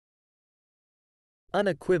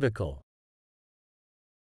Unequivocal.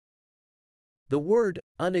 The word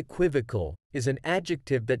unequivocal is an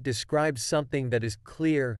adjective that describes something that is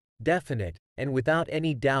clear, definite, and without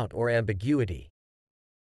any doubt or ambiguity.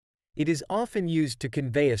 It is often used to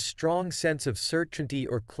convey a strong sense of certainty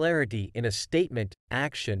or clarity in a statement,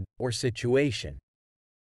 action, or situation.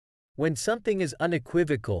 When something is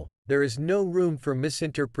unequivocal, there is no room for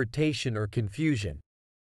misinterpretation or confusion.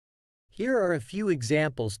 Here are a few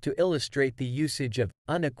examples to illustrate the usage of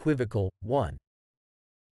unequivocal. 1.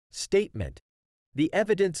 Statement: the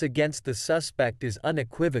evidence against the suspect is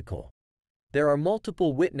unequivocal. There are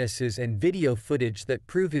multiple witnesses and video footage that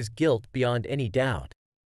prove his guilt beyond any doubt.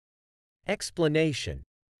 Explanation: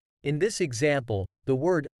 in this example, the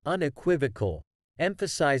word unequivocal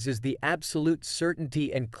emphasizes the absolute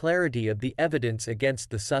certainty and clarity of the evidence against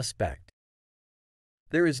the suspect.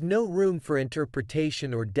 There is no room for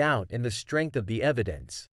interpretation or doubt in the strength of the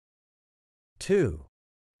evidence. 2.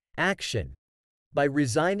 Action: by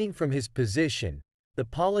resigning from his position, the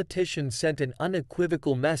politician sent an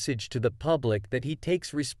unequivocal message to the public that he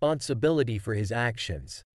takes responsibility for his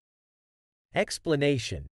actions.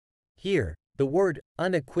 Explanation: here, the word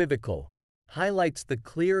unequivocal highlights the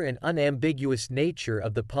clear and unambiguous nature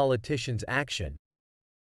of the politician's action.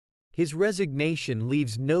 His resignation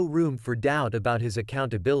leaves no room for doubt about his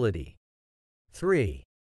accountability. 3.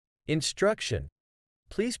 Instruction: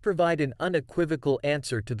 please provide an unequivocal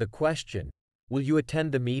answer to the question, "Will you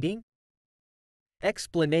attend the meeting?"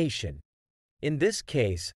 Explanation: in this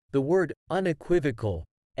case, the word unequivocal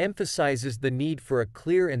emphasizes the need for a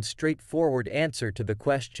clear and straightforward answer to the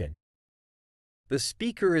question. The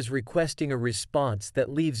speaker is requesting a response that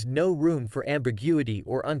leaves no room for ambiguity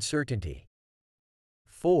or uncertainty.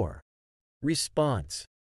 4. Response: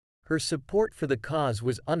 her support for the cause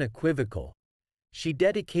was unequivocal. She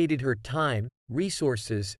dedicated her time,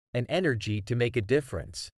 resources, and energy to make a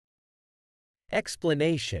difference.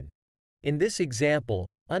 Explanation: in this example,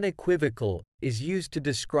 unequivocal is used to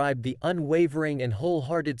describe the unwavering and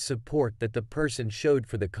wholehearted support that the person showed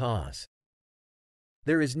for the cause.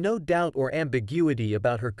 There is no doubt or ambiguity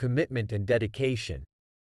about her commitment and dedication.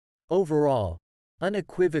 Overall,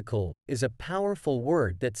 unequivocal is a powerful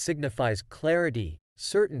word that signifies clarity,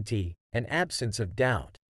 certainty, and absence of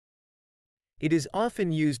doubt. It is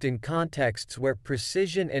often used in contexts where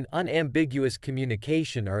precision and unambiguous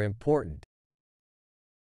communication are important.